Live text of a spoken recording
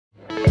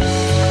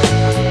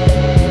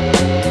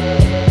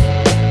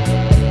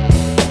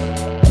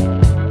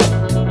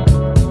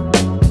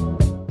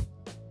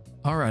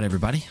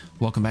everybody,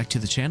 welcome back to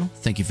the channel.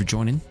 Thank you for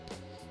joining.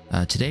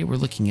 Today we're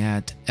looking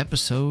at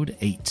episode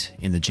 8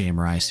 in the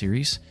JMRI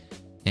series,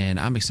 and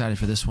I'm excited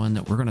for this one.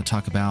 We're going to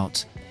talk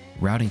about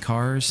routing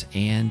cars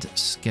and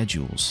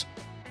schedules.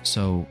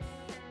 So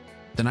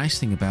the nice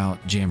thing about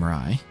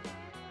JMRI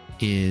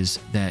is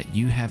that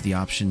you have the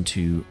option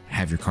to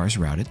have your cars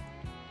routed,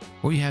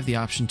 or you have the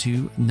option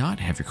to not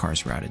have your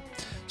cars routed.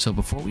 So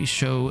before we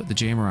show the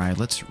JMRI,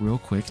 let's real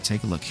quick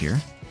take a look here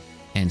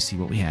and see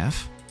what we have.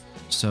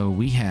 So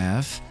we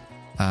have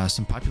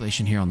some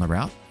population here on the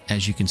route.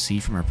 As you can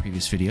see from our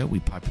previous video, we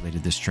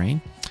populated this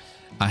train.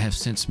 I have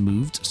since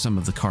moved some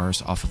of the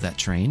cars off of that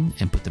train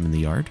and put them in the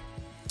yard.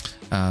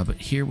 But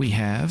here we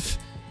have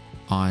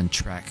on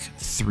track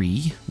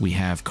 3, we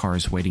have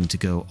cars waiting to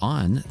go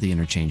on the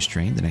interchange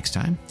train the next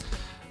time.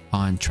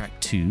 On track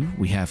 2,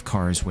 we have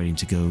cars waiting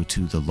to go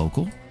to the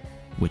local,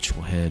 which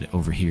will head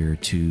over here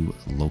to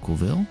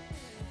Localville.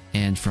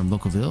 And from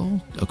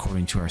Localville,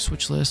 according to our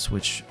switch list,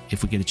 which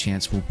if we get a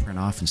chance, we'll print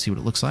off and see what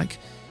it looks like.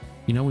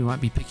 You know, we might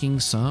be picking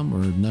some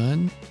or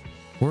none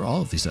or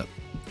all of these up.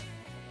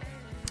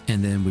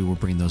 And then we will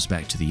bring those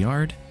back to the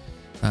yard.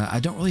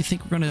 I don't really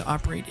think we're going to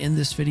operate in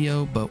this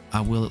video, but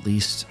I will at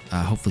least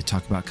hopefully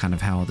talk about kind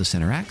of how this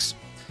interacts.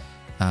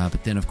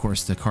 But then, of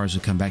course, the cars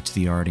will come back to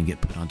the yard and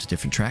get put onto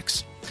different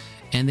tracks.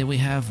 And then we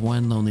have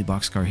one lonely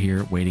boxcar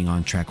here waiting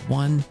on track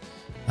 1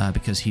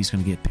 because he's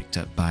going to get picked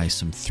up by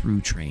some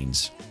through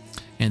trains.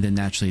 And then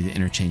naturally the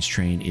interchange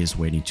train is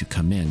waiting to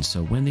come in.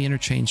 So when the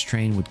interchange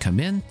train would come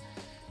in,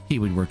 he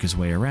would work his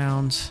way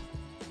around,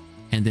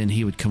 and then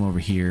he would come over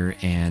here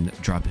and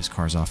drop his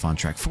cars off on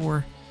track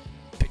 4,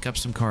 pick up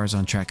some cars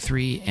on track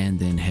 3, and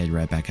then head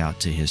right back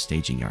out to his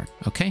staging yard.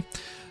 Okay,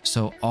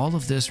 so all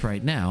of this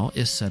right now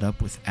is set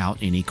up without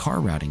any car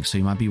routing. So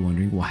you might be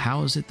wondering, well,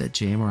 how is it that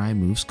JMRI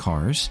moves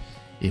cars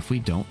if we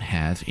don't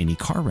have any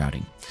car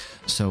routing?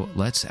 So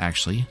let's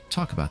actually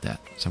talk about that.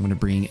 So I'm going to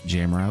bring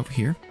JMRI over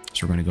here.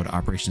 So we're going to go to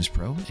Operations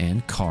Pro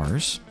and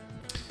Cars.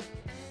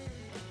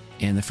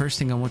 And the first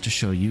thing I want to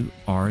show you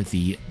are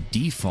the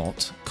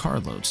default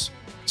car loads.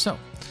 So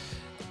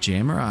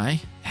JMRI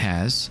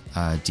has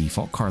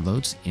default car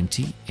loads,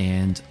 empty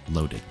and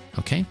loaded.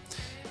 Okay.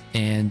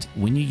 And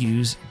when you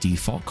use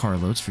default car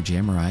loads for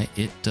JMRI,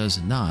 it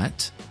does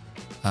not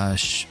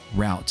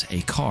route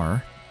a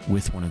car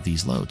with one of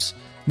these loads.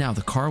 Now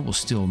the car will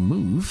still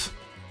move,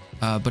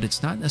 but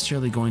it's not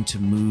necessarily going to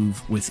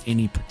move with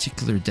any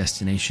particular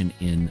destination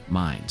in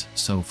mind.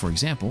 So for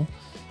example,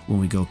 when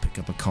we go pick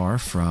up a car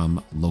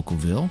from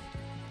Localville,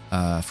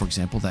 for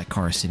example, that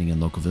car is sitting in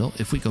Localville.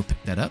 If we go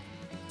pick that up,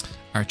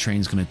 our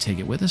train's going to take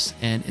it with us,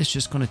 and it's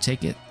just going to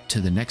take it to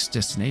the next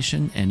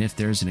destination. And if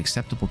there's an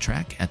acceptable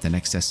track at the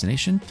next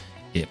destination,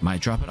 it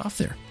might drop it off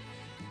there.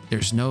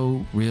 There's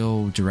no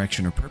real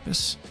direction or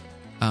purpose,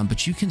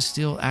 but you can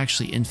still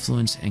actually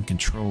influence and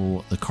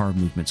control the car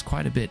movements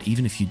quite a bit,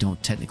 even if you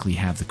don't technically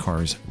have the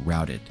cars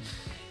routed.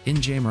 In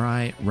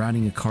JMRI,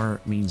 routing a car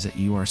means that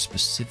you are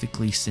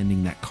specifically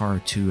sending that car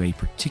to a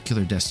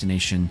particular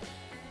destination,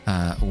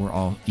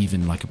 or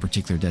even like a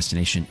particular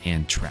destination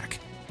and track.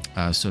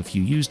 So if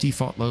you use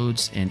default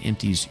loads and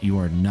empties, you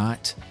are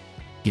not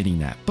getting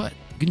that. But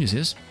good news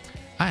is,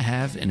 I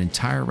have an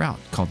entire route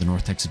called the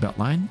North Texas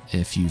Beltline.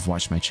 If you've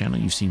watched my channel,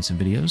 you've seen some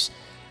videos.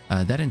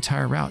 That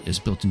entire route is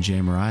built in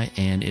JMRI,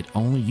 and it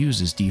only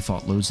uses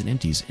default loads and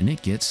empties, and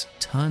it gets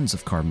tons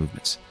of car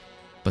movements.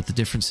 But the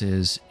difference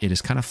is it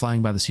is kind of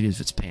flying by the seat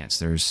of its pants.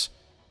 There's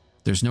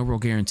no real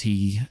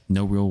guarantee,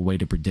 no real way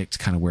to predict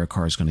kind of where a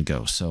car is going to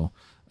go. So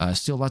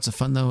still lots of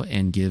fun though,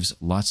 and gives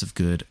lots of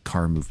good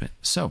car movement.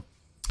 So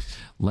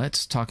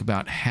let's talk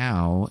about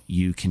how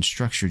you can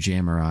structure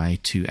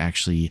JMRI to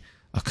actually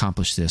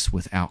accomplish this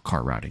without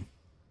car routing.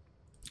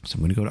 So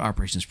I'm going to go to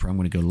Operations Pro. I'm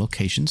going to go to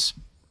Locations,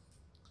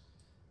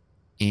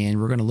 and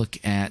we're going to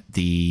look at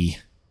the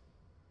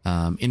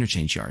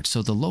interchange yard.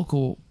 So the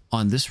local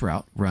on this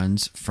route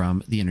runs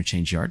from the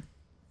interchange yard.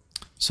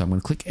 So I'm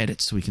going to click Edit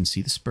so we can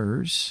see the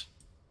spurs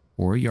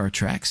or yard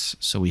tracks.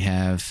 So we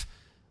have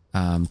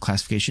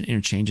classification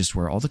interchanges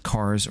where all the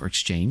cars are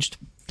exchanged.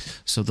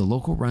 So the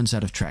local runs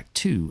out of track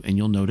 2, and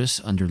you'll notice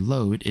under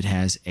load it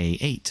has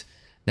A8.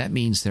 That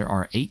means there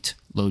are 8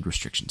 load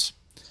restrictions.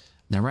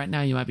 Now right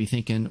now you might be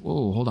thinking,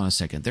 oh, hold on a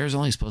second, there's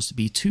only supposed to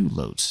be 2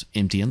 loads,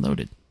 empty and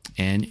loaded.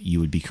 And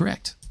you would be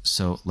correct.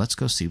 So let's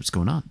go see what's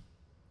going on.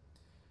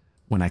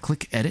 When I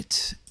click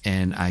Edit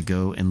and I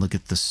go and look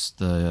at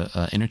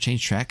the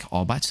interchange track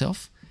all by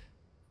itself,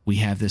 we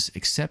have this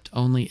accept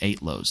only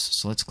 8 loads.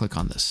 So let's click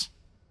on this.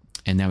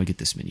 And now we get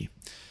this menu.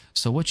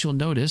 So what you'll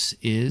notice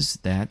is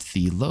that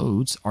the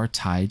loads are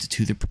tied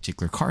to the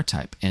particular car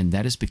type. And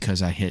that is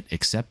because I hit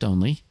accept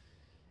only,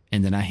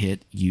 and then I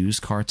hit use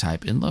car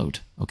type and load.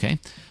 Okay.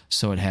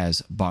 So it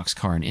has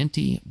boxcar and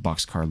empty,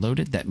 boxcar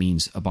loaded. That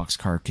means a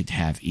boxcar could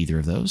have either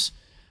of those.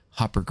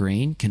 Hopper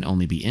grain can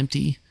only be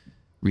empty.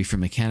 Reefer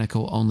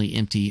mechanical only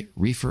empty,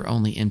 reefer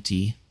only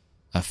empty.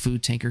 A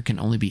food tanker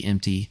can only be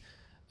empty.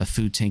 A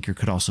food tanker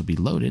could also be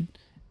loaded.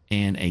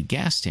 and a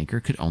gas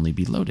tanker could only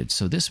be loaded.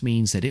 So this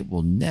means that it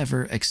will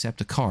never accept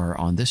a car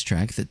on this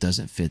track that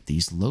doesn't fit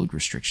these load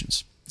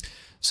restrictions.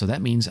 So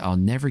that means I'll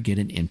never get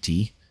an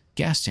empty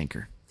gas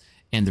tanker.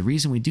 And the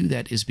reason we do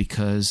that is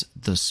because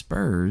the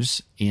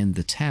spurs in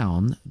the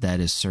town that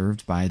is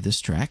served by this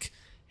track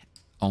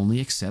only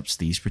accepts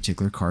these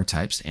particular car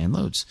types and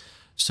loads.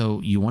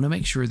 So you want to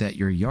make sure that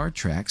your yard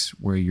tracks,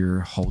 where you're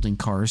holding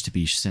cars to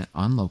be sent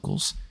on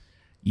locals,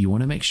 you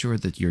want to make sure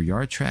that your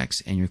yard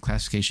tracks and your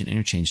classification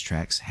interchange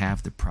tracks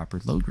have the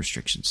proper load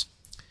restrictions.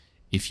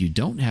 If you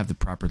don't have the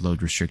proper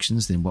load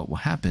restrictions, then what will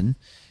happen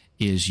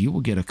is you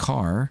will get a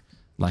car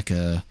like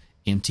a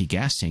empty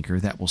gas tanker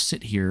that will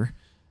sit here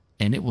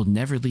and it will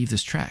never leave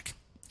this track.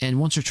 And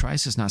once or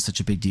twice is not such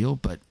a big deal,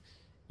 but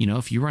you know,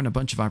 if you run a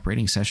bunch of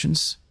operating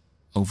sessions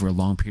over a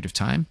long period of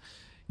time,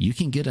 you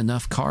can get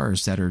enough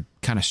cars that are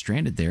kind of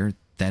stranded there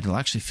that it'll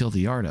actually fill the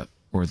yard up,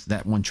 or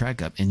that one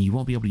track up, and you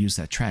won't be able to use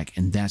that track.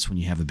 And that's when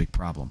you have a big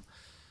problem.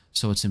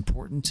 So it's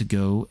important to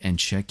go and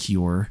check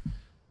your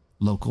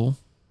local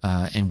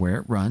and where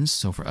it runs.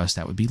 So for us,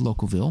 that would be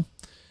Localville.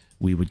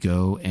 We would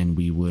go and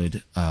we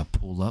would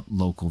pull up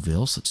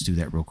Localville. So let's do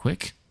that real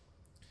quick.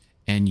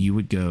 And you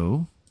would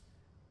go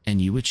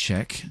and you would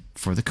check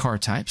for the car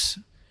types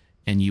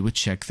and you would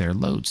check their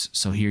loads.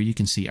 So here you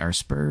can see our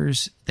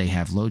spurs, they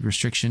have load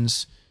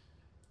restrictions.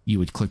 You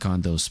would click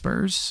on those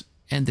spurs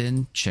and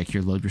then check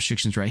your load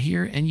restrictions right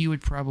here. And you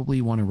would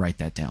probably want to write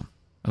that down.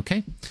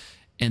 Okay.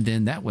 And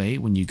then that way,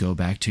 when you go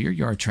back to your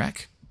yard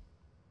track,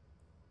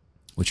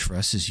 which for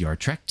us is yard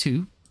track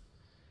 2,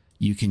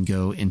 you can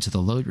go into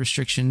the load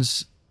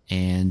restrictions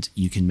and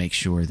you can make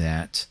sure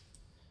that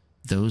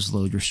those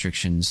load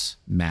restrictions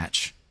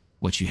match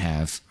what you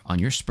have on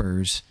your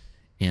spurs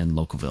in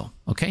Localville.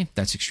 Okay,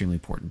 that's extremely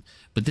important.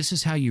 But this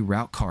is how you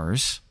route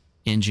cars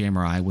in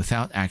JMRI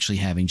without actually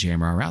having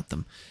JMRI route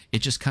them. It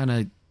just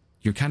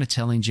you're kind of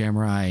telling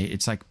JMRI,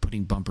 it's like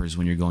putting bumpers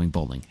when you're going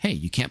bowling. Hey,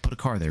 you can't put a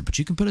car there, but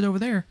you can put it over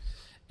there.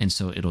 And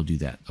so it'll do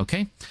that.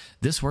 Okay,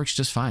 this works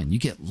just fine. You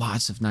get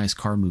lots of nice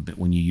car movement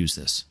when you use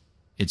this.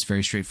 It's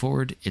very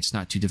straightforward. It's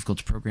not too difficult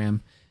to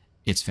program.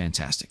 It's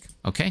fantastic.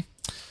 Okay.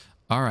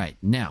 All right.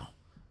 Now,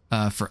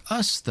 for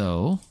us,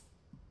 though,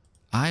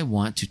 I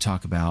want to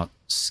talk about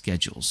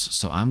schedules.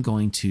 So I'm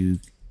going to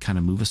kind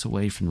of move us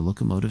away from the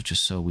locomotive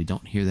just so we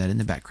don't hear that in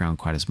the background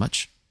quite as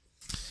much.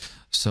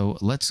 So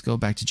let's go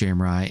back to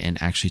JMRI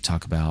and actually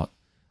talk about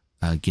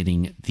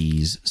getting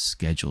these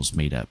schedules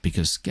made up,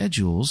 because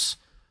schedules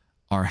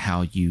are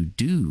how you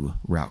do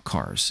route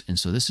cars. And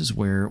so this is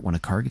where when a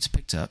car gets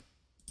picked up,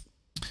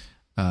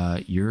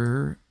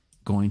 you're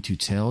going to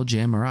tell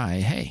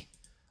JMRI, hey,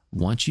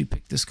 once you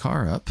pick this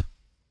car up,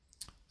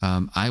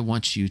 I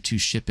want you to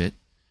ship it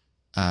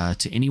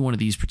to any one of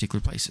these particular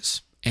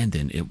places. And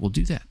then it will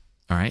do that.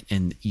 All right.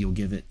 And you'll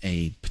give it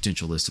a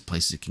potential list of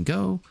places it can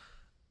go,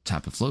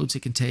 type of loads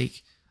it can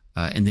take,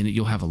 and then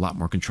you'll have a lot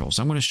more control.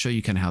 So I'm going to show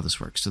you kind of how this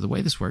works. So the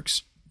way this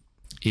works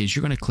is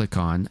you're going to click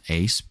on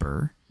a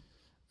spur,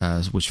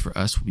 which for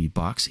us will be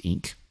Box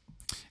Inc.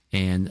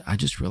 And I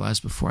just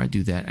realized before I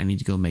do that, I need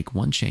to go make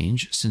one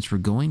change. Since we're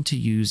going to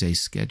use a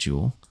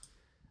schedule,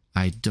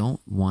 I don't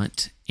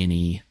want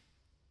any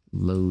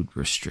load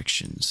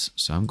restrictions.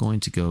 So I'm going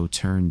to go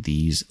turn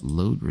these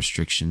load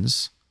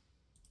restrictions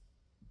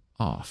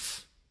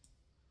off,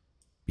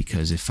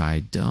 because if I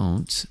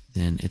don't,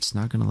 then it's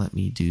not going to let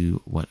me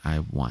do what I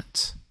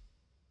want.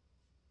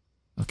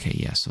 Okay,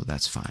 yeah, so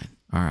that's fine.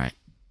 All right.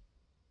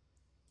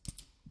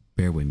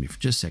 Bear with me for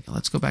just a second.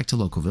 Let's go back to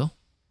Localville.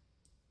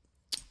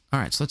 All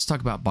right, so let's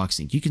talk about Box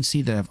Inc. You can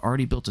see that I've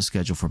already built a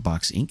schedule for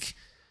Box Inc.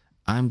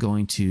 I'm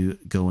going to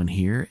go in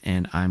here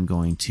and I'm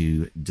going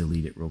to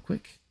delete it real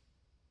quick.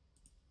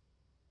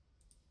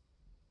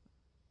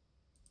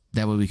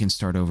 That way we can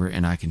start over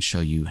and I can show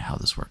you how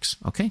this works.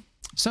 Okay,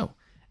 so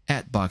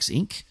at Box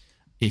Inc.,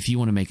 if you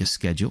want to make a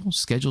schedule,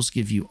 schedules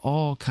give you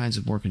all kinds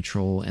of more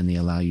control and they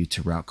allow you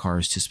to route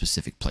cars to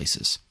specific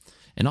places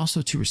and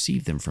also to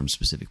receive them from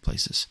specific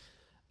places.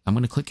 I'm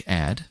going to click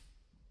Add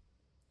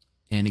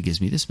and it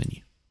gives me this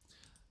menu.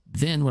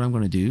 Then what I'm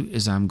going to do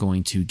is I'm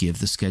going to give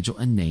the schedule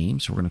a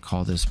name. So we're going to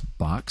call this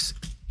Box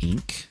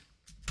Inc.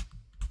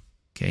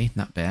 Okay,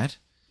 not bad.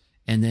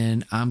 And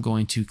then I'm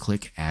going to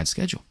click Add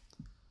Schedule.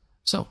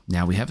 So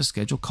now we have a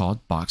schedule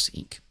called Box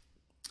Inc.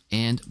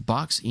 And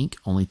Box Inc.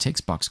 only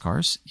takes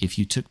boxcars. If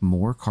you took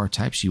more car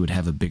types, you would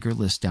have a bigger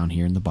list down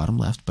here in the bottom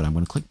left, but I'm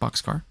going to click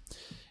boxcar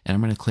and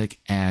I'm going to click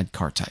Add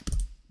Car Type.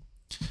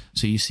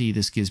 So you see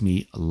this gives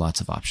me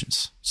lots of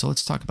options. So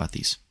let's talk about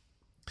these.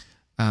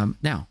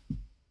 Now,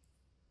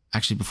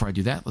 actually, before I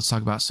do that, let's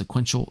talk about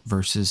sequential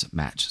versus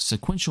match.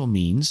 Sequential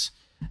means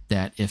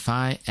that if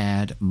I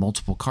add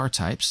multiple car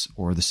types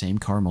or the same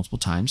car multiple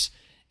times,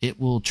 it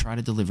will try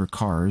to deliver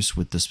cars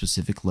with the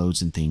specific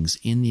loads and things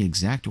in the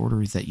exact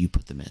order that you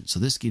put them in. So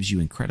this gives you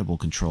incredible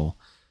control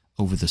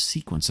over the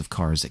sequence of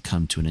cars that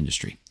come to an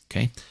industry.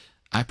 Okay.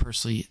 I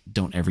personally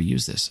don't ever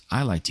use this.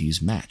 I like to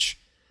use match.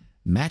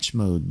 Match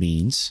mode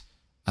means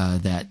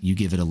that you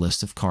give it a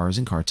list of cars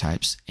and car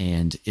types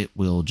and it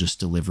will just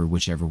deliver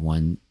whichever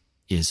one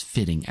is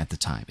fitting at the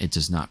time. It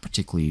does not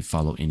particularly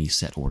follow any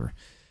set order.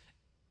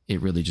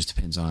 It really just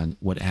depends on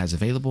what it has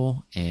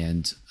available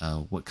and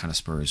what kind of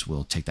spurs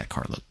will take that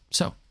car load.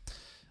 So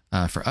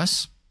for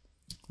us,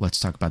 let's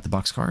talk about the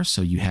boxcars.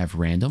 So you have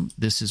random.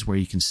 This is where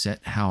you can set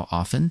how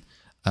often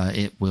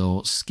it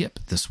will skip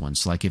this one.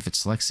 So like if it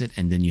selects it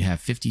and then you have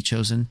 50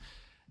 chosen,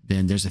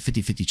 then there's a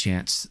 50-50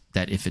 chance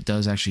that if it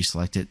does actually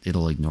select it,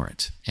 it'll ignore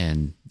it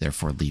and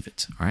therefore leave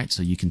it. All right,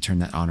 so you can turn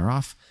that on or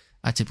off.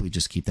 I typically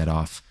just keep that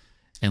off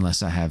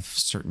unless I have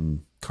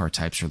certain car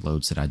types or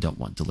loads that I don't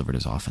want delivered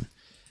as often.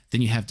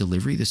 Then you have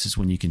delivery. This is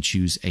when you can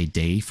choose a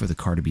day for the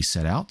car to be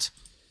set out.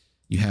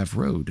 You have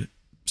road.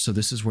 So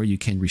this is where you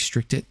can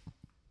restrict it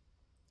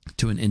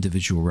to an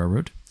individual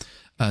railroad.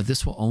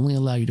 This will only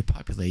allow you to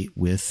populate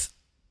with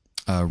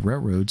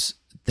railroads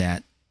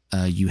that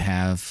you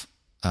have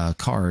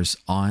cars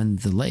on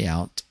the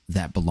layout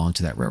that belong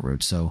to that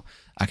railroad. So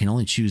I can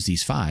only choose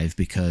these 5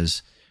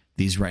 because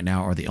these right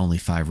now are the only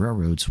 5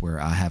 railroads where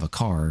I have a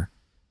car,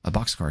 a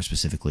boxcar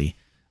specifically,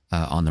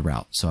 on the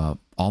route. So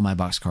all my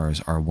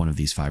boxcars are one of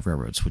these 5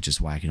 railroads, which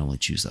is why I can only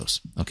choose those.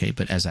 Okay,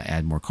 but as I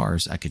add more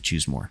cars, I could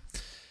choose more.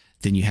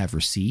 Then you have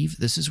receive.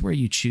 This is where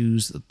you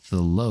choose the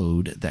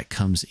load that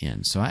comes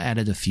in. So I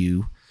added a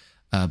few,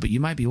 but you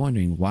might be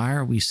wondering, why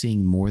are we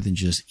seeing more than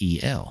just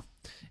EL?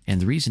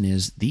 And the reason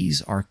is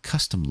these are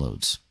custom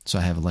loads. So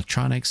I have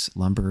electronics,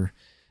 lumber,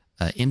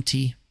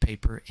 empty,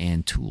 paper,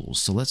 and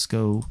tools. So let's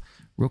go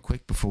real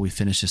quick before we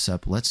finish this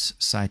up. Let's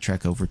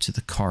sidetrack over to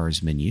the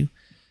cars menu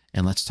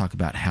and let's talk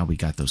about how we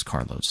got those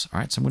car loads. All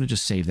right, so I'm going to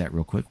just save that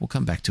real quick. We'll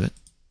come back to it.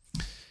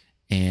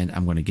 And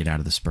I'm going to get out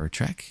of the spur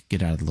track,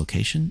 get out of the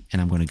location,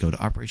 and I'm going to go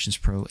to Operations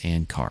Pro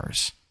and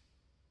Cars.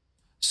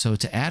 So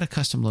to add a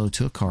custom load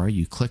to a car,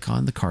 you click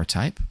on the car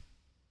type.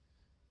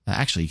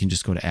 Actually, you can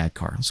just go to Add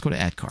Car. Let's go to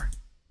Add Car.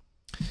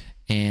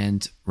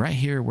 And right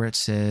here where it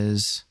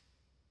says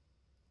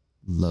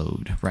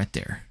Load, right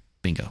there,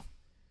 bingo.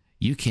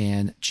 You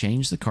can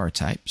change the car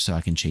type, so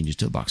I can change it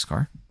to a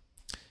boxcar.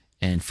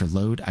 And for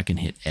load, I can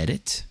hit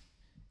Edit.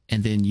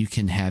 And then you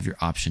can have your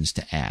options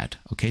to add.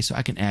 Okay, so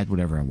I can add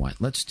whatever I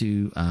want. Let's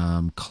do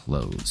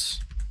clothes.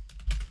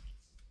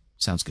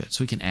 Sounds good.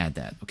 So we can add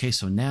that. Okay,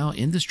 so now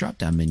in this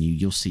drop-down menu,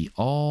 you'll see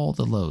all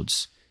the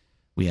loads.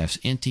 We have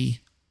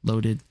empty,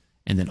 loaded,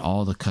 and then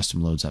all the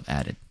custom loads I've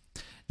added.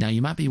 Now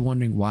you might be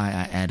wondering why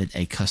I added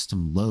a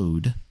custom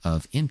load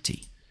of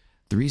empty.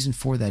 The reason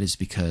for that is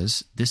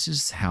because this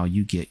is how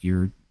you get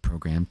your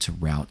program to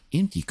route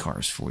empty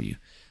cars for you.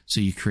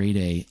 So you create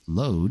a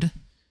load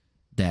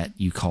that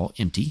you call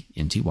empty,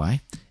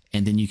 MTY,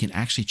 and then you can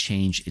actually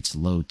change its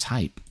load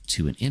type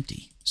to an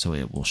empty. So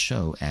it will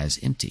show as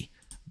empty.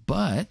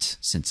 But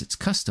since it's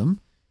custom,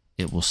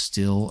 it will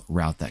still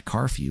route that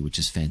car for you, which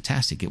is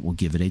fantastic. It will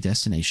give it a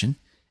destination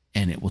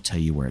and it will tell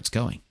you where it's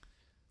going,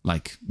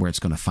 like where it's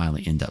going to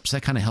finally end up. So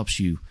that kind of helps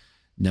you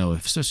know,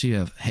 especially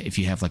if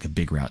you have like a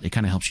big route, it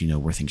kind of helps you know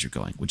where things are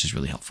going, which is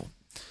really helpful.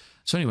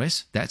 So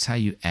anyways, that's how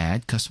you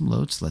add custom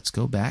loads. Let's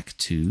go back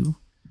to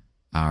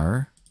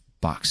our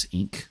Box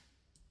Inc.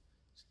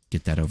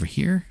 Get that over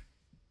here.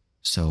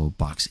 So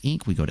Box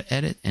Inc, we go to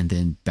edit and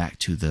then back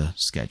to the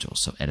schedule.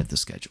 So edit the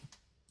schedule.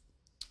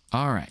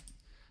 All right.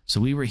 So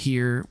we were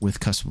here with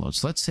custom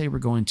loads. Let's say we're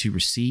going to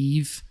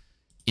receive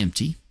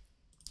empty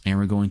and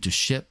we're going to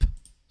ship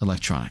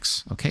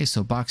electronics. Okay.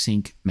 So Box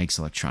Inc makes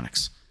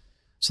electronics.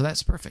 So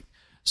that's perfect.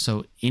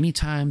 So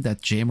anytime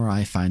that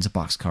JMRI finds a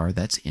boxcar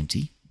that's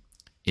empty,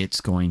 it's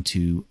going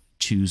to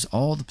choose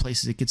all the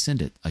places it could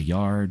send it, a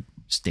yard,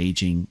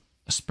 staging,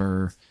 a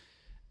spur,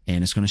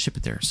 and it's going to ship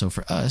it there. So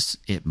for us,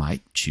 it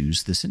might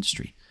choose this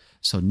industry.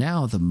 So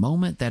now the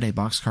moment that a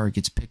boxcar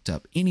gets picked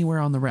up anywhere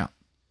on the route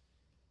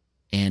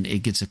and it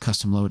gets a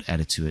custom load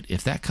added to it,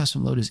 if that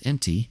custom load is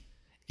empty,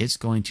 it's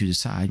going to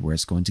decide where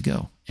it's going to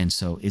go. And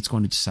so it's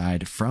going to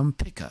decide from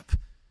pickup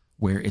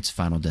where its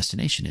final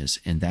destination is.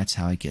 And that's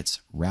how it gets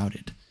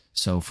routed.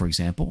 So for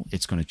example,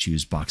 it's going to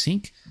choose Box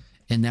Inc.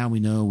 And now we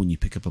know when you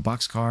pick up a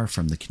boxcar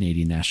from the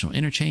Canadian National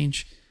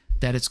Interchange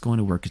that it's going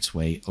to work its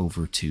way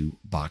over to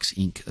Box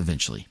Inc.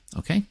 eventually.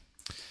 Okay.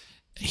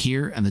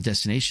 Here on the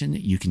destination,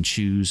 you can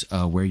choose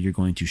where you're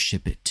going to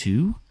ship it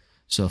to.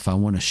 So if I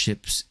want to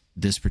ship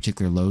this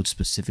particular load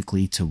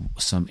specifically to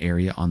some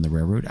area on the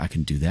railroad, I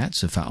can do that.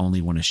 So if I only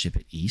want to ship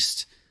it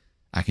east,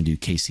 I can do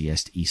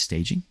KCS to east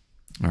staging.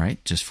 All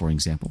right, just for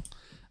example.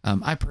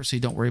 I personally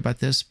don't worry about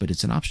this, but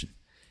it's an option.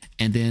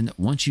 And then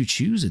once you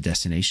choose a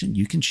destination,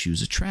 you can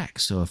choose a track.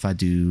 So if I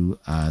do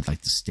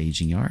like the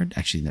staging yard,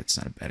 actually, that's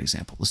not a bad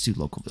example. Let's do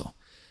Localville.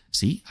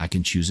 See, I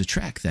can choose a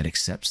track that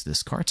accepts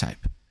this car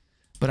type,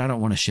 but I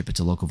don't want to ship it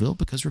to Localville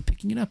because we're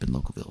picking it up in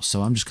Localville.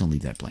 So I'm just going to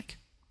leave that blank.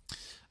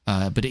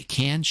 But it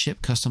can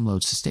ship custom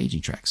loads to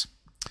staging tracks.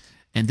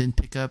 And then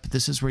pick up,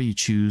 this is where you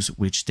choose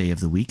which day of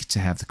the week to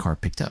have the car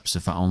picked up. So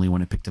if I only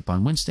want it picked up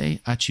on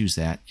Wednesday, I choose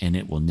that, and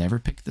it will never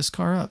pick this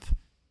car up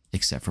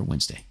except for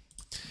Wednesday.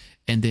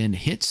 And then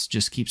hits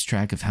just keeps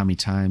track of how many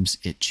times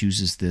it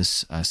chooses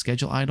this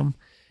schedule item.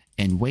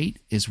 And wait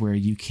is where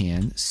you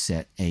can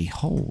set a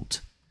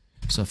hold.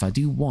 So if I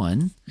do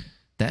 1,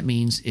 That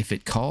means if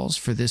it calls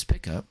for this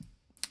pickup,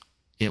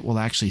 it will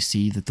actually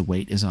see that the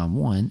wait is on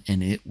 1,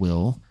 and it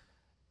will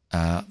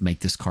make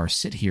this car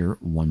sit here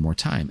one more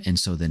time. And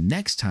so the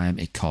next time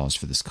it calls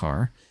for this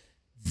car,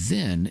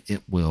 then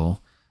it will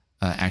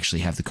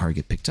actually have the car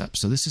get picked up.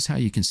 So this is how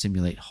you can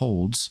simulate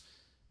holds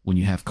when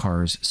you have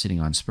cars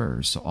sitting on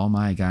spurs. So all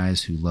my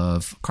guys who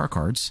love car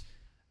cards,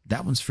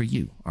 that one's for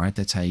you. All right,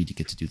 that's how you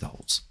get to do the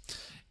holds.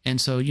 And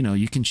so, you know,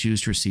 you can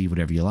choose to receive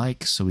whatever you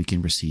like. So we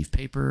can receive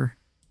paper.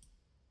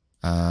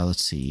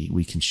 Let's see,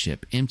 we can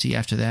ship empty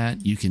after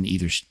that. You can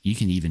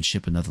even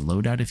ship another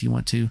loadout if you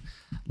want to.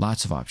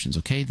 Lots of options.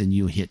 Okay, then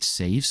you hit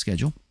save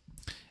schedule,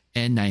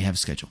 and now you have a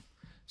schedule.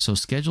 So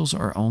schedules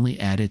are only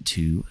added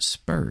to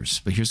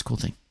spurs. But here's the cool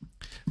thing.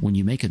 When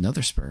you make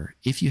another spur,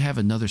 if you have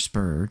another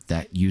spur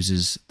that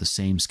uses the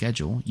same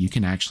schedule, you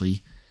can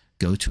actually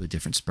go to a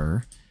different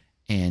spur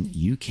and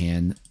you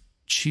can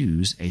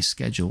choose a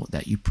schedule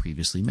that you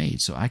previously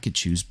made. So I could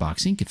choose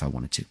Box Ink if I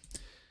wanted to.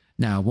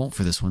 Now, I won't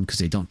for this one because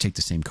they don't take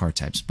the same car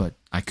types, but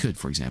I could,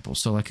 for example.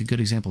 So like a good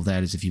example of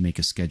that is if you make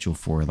a schedule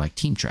for like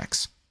team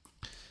tracks,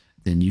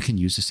 then you can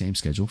use the same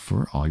schedule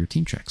for all your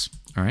team tracks.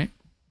 All right.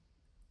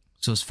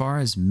 So as far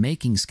as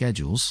making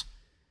schedules,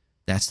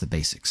 that's the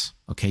basics.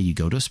 Okay. You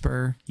go to a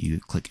spur, you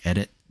click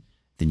edit,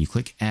 then you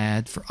click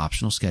add for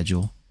optional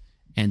schedule,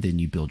 and then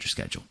you build your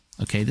schedule.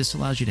 Okay. This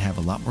allows you to have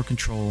a lot more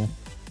control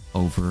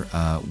over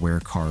where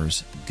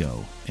cars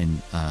go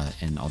and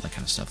all that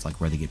kind of stuff,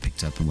 like where they get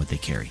picked up and what they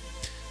carry.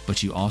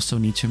 But you also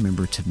need to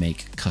remember to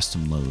make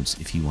custom loads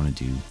if you want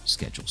to do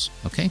schedules.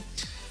 Okay,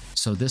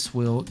 so this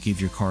will give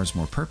your cars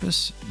more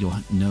purpose. You'll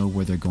know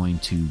where they're going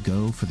to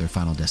go for their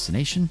final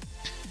destination,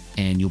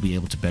 and you'll be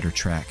able to better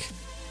track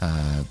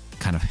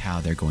kind of how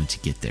they're going to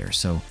get there.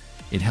 So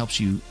it helps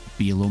you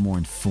be a little more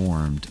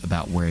informed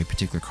about where a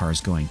particular car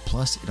is going.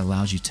 Plus, it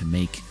allows you to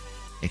make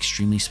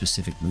extremely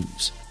specific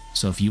moves.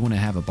 So if you want to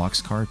have a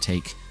boxcar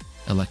take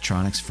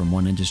electronics from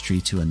one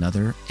industry to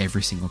another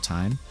every single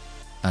time,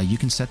 you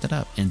can set that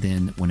up, and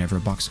then whenever a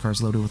boxcar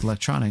is loaded with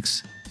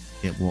electronics,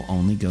 it will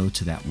only go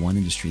to that one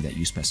industry that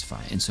you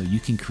specify. And so you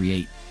can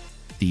create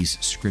these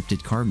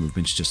scripted car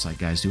movements just like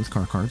guys do with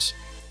car cards,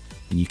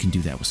 and you can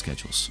do that with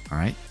schedules. All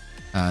right,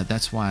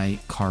 that's why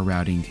car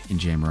routing in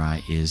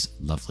JMRI is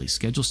lovely.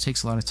 Schedules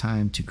takes a lot of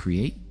time to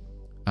create,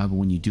 but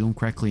when you do them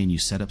correctly and you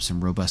set up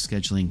some robust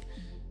scheduling,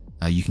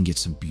 you can get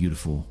some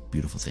beautiful,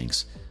 beautiful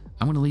things.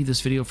 I'm going to leave this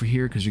video for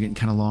here because you're getting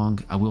kind of long.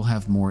 I will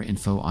have more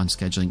info on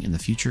scheduling in the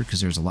future because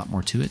there's a lot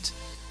more to it.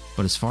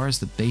 But as far as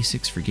the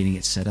basics for getting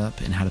it set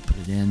up and how to put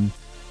it in,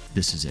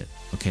 this is it.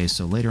 Okay,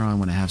 so later on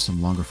when I have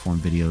some longer form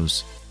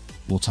videos,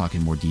 we'll talk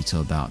in more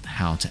detail about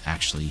how to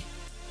actually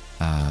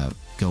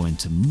go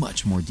into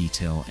much more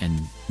detail and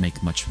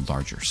make much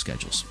larger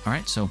schedules. All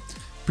right, so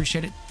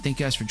appreciate it. Thank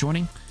you guys for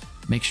joining.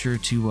 Make sure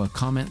to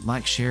comment,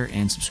 like, share,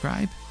 and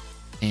subscribe.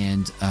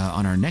 And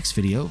on our next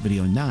video,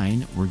 video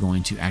 9, we're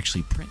going to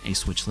actually print a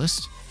switch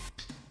list,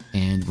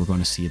 and we're going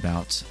to see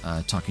about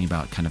talking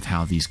about kind of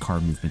how these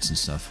car movements and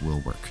stuff will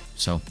work.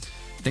 So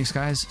thanks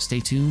guys, stay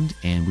tuned,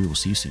 and we will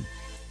see you soon.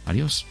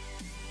 Adios.